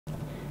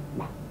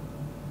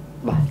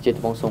បាទជា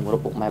ដំបងសូមគោរ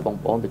ពពុកម៉ែបង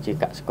ប្អូនប្រជា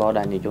កសិករ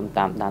ដែលនិយម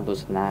តាមដានទ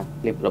ស្សនា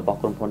คลิปរបស់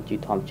ក្រុមហ៊ុនជី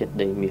ធម្មជាតិ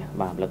ដីមាស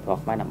បាទផលិតផល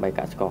ខ្មែរដើម្បី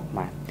កសិករខ្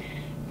មែរ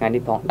ថ្ងៃ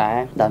នេះផងដែរ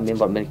ដែលមាន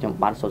វត្តមានខ្ញុំ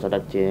បានសូមស្ដី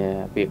ជា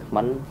វាគ្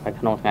មិនហើយ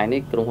ក្នុងថ្ងៃនេះ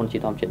ក្រុមហ៊ុនជី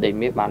ធម្មជាតិដី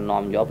មាសបាន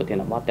នាំយកប្រធា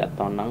នបទតាក់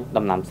ទងនឹង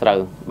ដំណាំស្រូវ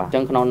បាទអញ្ចឹ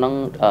ងក្នុងនឹង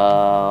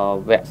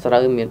វគ្គស្រូ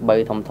វមាន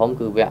3ធំៗ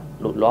គឺវគ្គ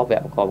លូតលាស់វ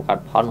គ្គបង្កបង្កើត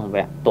ផលនិងវ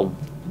គ្គទុំ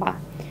បាទ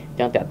អញ្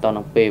ចឹងតាក់ទង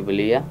នឹងពេលវេ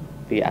លា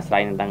វាអាស្រ័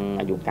យនឹង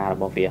អាយុកាលរ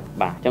បស់វា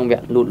បាទអញ្ចឹងវ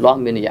គ្គលូតលាស់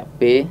មានរយៈ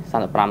ពេល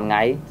35ថ្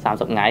ងៃ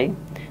30ថ្ងៃ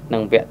និ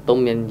ងវគ្គទុំ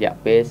មានរយៈ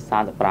ពេល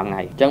35ថ្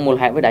ងៃអញ្ចឹងមូល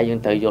ហេតុអ្វីដែលយើង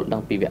ត្រូវយល់ដឹ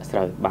ងពីវគ្គស្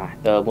រូវបា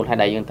ទមូលហេតុ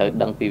ដែលយើងត្រូវ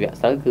ដឹងពីវគ្គ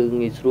ស្រូវគឺ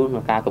ងាយស្រួលក្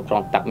នុងការគ្រប់គ្រ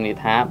ងទឹកមាន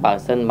ថាបើ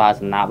សិនបើ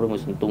សំណាបឬមួយ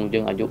សន្ទុងយើ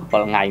ងអាយុ7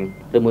ថ្ងៃ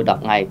ឬមួយ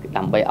10ថ្ងៃ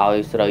ដើម្បីឲ្យ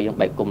ស្រូវយើង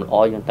បែកគុំល្អ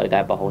យើងត្រូវតែ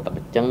ប្រហូរទឹកអ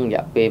ញ្ចឹងរ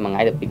យៈពេល1ថ្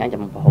ងៃទៅ2ថ្ងៃ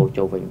ចាំប្រហូរ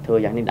ចូលវិញធ្វើ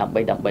យ៉ាងនេះដើម្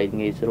បី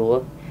ងាយស្រួល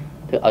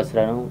ធ្វើឲ្យស្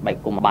រូវនឹងបែក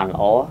គុំបានល្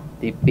អ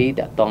ទី2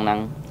តកតងនឹង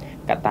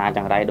កត្តាច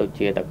ង្រៃដូច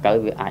ជាតកៅ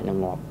វាអាចនឹង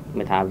ងាប់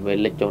មានថាវា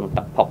លិចចូលក្នុង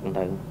ទឹកផុក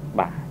ទៅ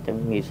បាទអញ្ចឹង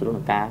ងាយស្រួលក្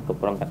នុងការគ្រប់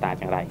គ្រងកត្តា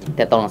ចង្រៃត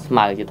កតងនឹងស្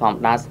មៅជាធម្ម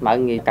តាស្មៅ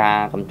ងាយការ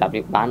កម្ចាត់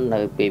វាបាននៅ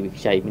ពេលវា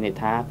ខ្ចីមានន័យ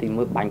ថាទី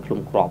1បាញ់ឃ្លុំ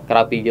គ្រាប់ក្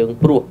រោយពីយើង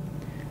ព្រោះ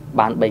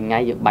បាន3ថ្ងៃ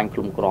យើងបាញ់ឃ្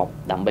លុំគ្រាប់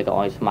ដើម្បីកុំ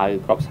ឲ្យស្មៅ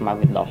គ្រាប់ស្មៅ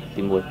វាដុះ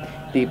ទី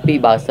1ទី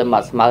2បើសិនម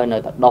កស្មៅនៅ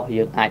តែដុះ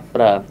យើងអាចប្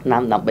រើថ្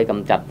នាំដើម្បីក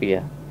ម្ចាត់វា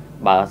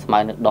បើស្មៅ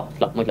នៅដោះ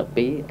ស្លឹក1ស្លឹក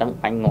2ដឹង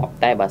បាញ់ងាប់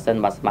តែបើសិន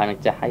បើស្មៅនឹង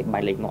ចាស់ហើយបា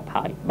ញ់លេងងាប់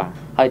ហើយបាទ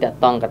ហើយតក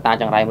តងកត្តា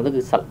ចង្រៃមួយទៅ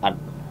គឺសត្វល្អិត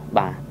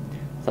បាទ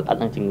សត្វល្អិត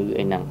នឹងជំងឺ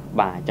អីហ្នឹង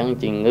បាទអញ្ចឹង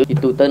ជំងឺទី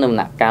ទូទៅនៅដំ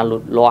ណាក់កាលលូ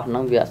តលាស់ហ្នឹ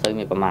ងវាអត់សូវ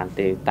មានប្រមាណ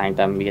ទេតែង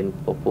តែមាន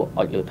ពពួក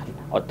អុចលើ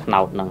អុចថ្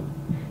នោតហ្នឹង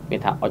មាន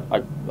ថាអុច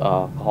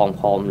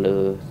ខំលើ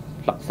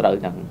ស្លឹកស្រូវ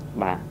ហ្នឹង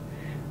បាទ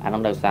អា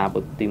នោះដោយសារ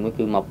ទី1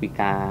គឺមកពី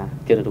ការ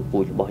ជ្រើសរើសពូ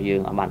ជរបស់យើ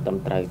ងឲ្យបានត្រឹម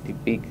ត្រូវ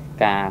ទី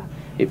2ការ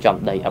រៀបចំ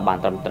ដីឲ្យបាន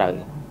ត្រឹមត្រូវ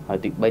ហើយ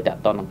ទី3តក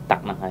តនឹងទឹក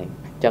ហ្នឹងហើយ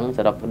អញ្ចឹងស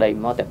រុបក្តី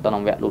មកតកតនឹ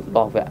ងវគ្គលូត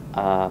លាស់វគ្គ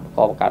ប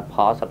ង្កបង្កើតផ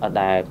លសត្វ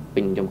ដែលពេ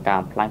ញនិយមការ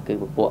ផ្លាញ់គឺ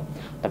ពពួក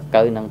ត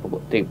កៅនិងពពួ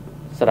កទ្រីប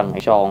ស្រឹង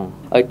ចង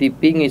ហើយទី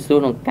2ងាយស្រួល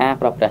ក្នុងការ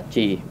ប្រើប្រាស់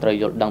ជីត្រូវ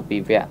យល់ដឹងពី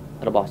វគ្គ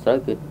របស់ស្រូវ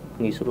គឺ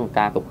ងាយស្រួលក្នុង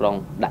ការគ្រប់គ្រង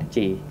ដាក់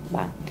ជី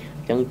បាទ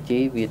អញ្ចឹងជី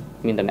វា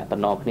មានតំណែង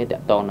គ្នាតក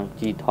តនឹង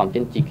ជីធម្មជា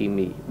តិជីគី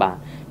មីបាទ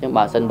អញ្ចឹង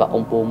បើសិនបើ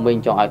អ៊ំពូមីង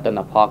ចង់ឲ្យទិន្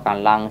នផលកើន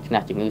ឡើងឈ្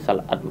នះជំងឺសត្វ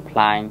ល្អិតបំផ្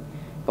លាញ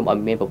កុំឲ្យ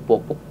មានពពួក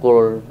បុគ្គ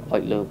លឲ្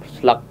យលើ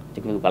ស្លឹក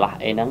ជំងឺបន្លាស់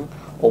អីហ្នឹង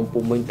អ៊ំពូ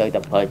មីងត្រូវតែ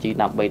ប្រើជី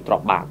ដើម្បីទ្រ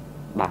បបាត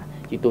បាទ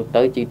ជីទូ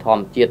ទៅជីធម្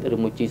មជាតិឬ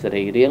មួយជីស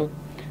រីរាង្គ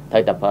ត្រូ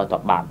វតែប្រើទ្រ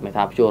បបាតមាន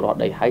ថាភ្ជួររាស់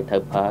ដីហើយត្រូ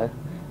វប្រើ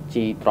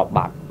ជីទ្រប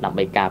បាតដើម្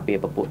បីការពារ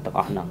ពពួកទាំង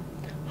អស់ហ្នឹង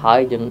ហើយ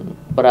យើង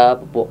ប្រើ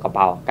ពពួកក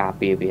បោការ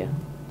ពារវា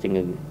ជំ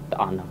ងឺទាំ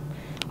ងអស់ហ្នឹង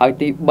ហើយ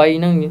ទី3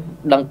ហ្នឹង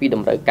ដឹងពីត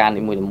ម្រូវការ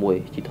នីមួយ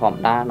ៗជាធម្ម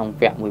តាក្នុង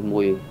វគ្គ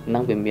មួយហ្នឹ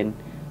ងវាមាន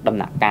ដំ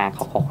ណាក់កាល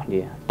ខុសៗគ្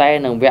នាតែ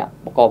ក្នុងវគ្គ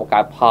បង្កបង្កើ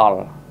តផល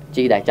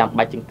ជីដែលចាំ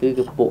បាច់ជាងគឺ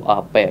ពួក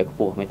ពេលឲ្យខ្ព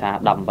ស់មានថា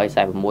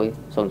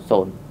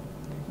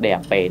184600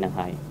 DAP ហ្នឹង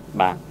ហើយ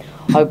បាទ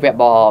ហើយវគ្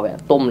គ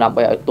ទុំដើម្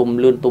បីឲ្យទុំ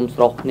លឿនទុំ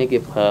ស្រស់នេះគេ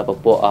ប្រើព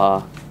ពួក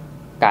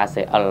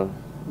KCL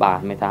បាទ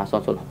មានថា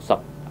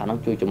0060អាហ្នឹង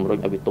ជួយជំរុញ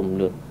ឲ្យវាទុំ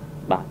លឿន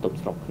បាទទុំ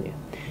ស្រស់គ្នា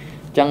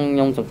អញ្ចឹងខ្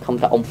ញុំសង្ឃឹម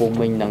ថាអ៊ំពូ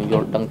មីងនឹងយ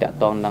ល់ដឹងតាក់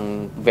ទងនឹង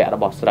វគ្គរ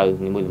បស់ស្រូវ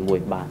នីមួយ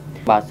ៗបាទ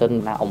បើសិន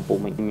ណាអ៊ំពូ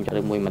មីង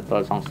ឬមួយមិនទា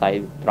ល់សង្ស័យ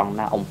ត្រង់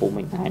ណាអ៊ំពូ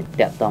មីងអាច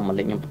តាក់ទងមក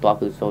លេខខ្ញុំផ្ទាល់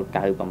គឺ097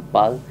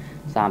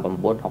 39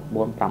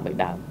 64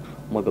 8ដើម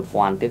មួយប្រ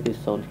ព័ន្ធទៀតគឺ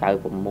096 39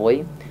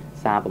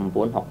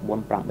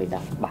 64 8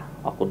ដើមបាទ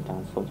អរគុណច្រើ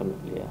នសូមជម្រា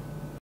បលា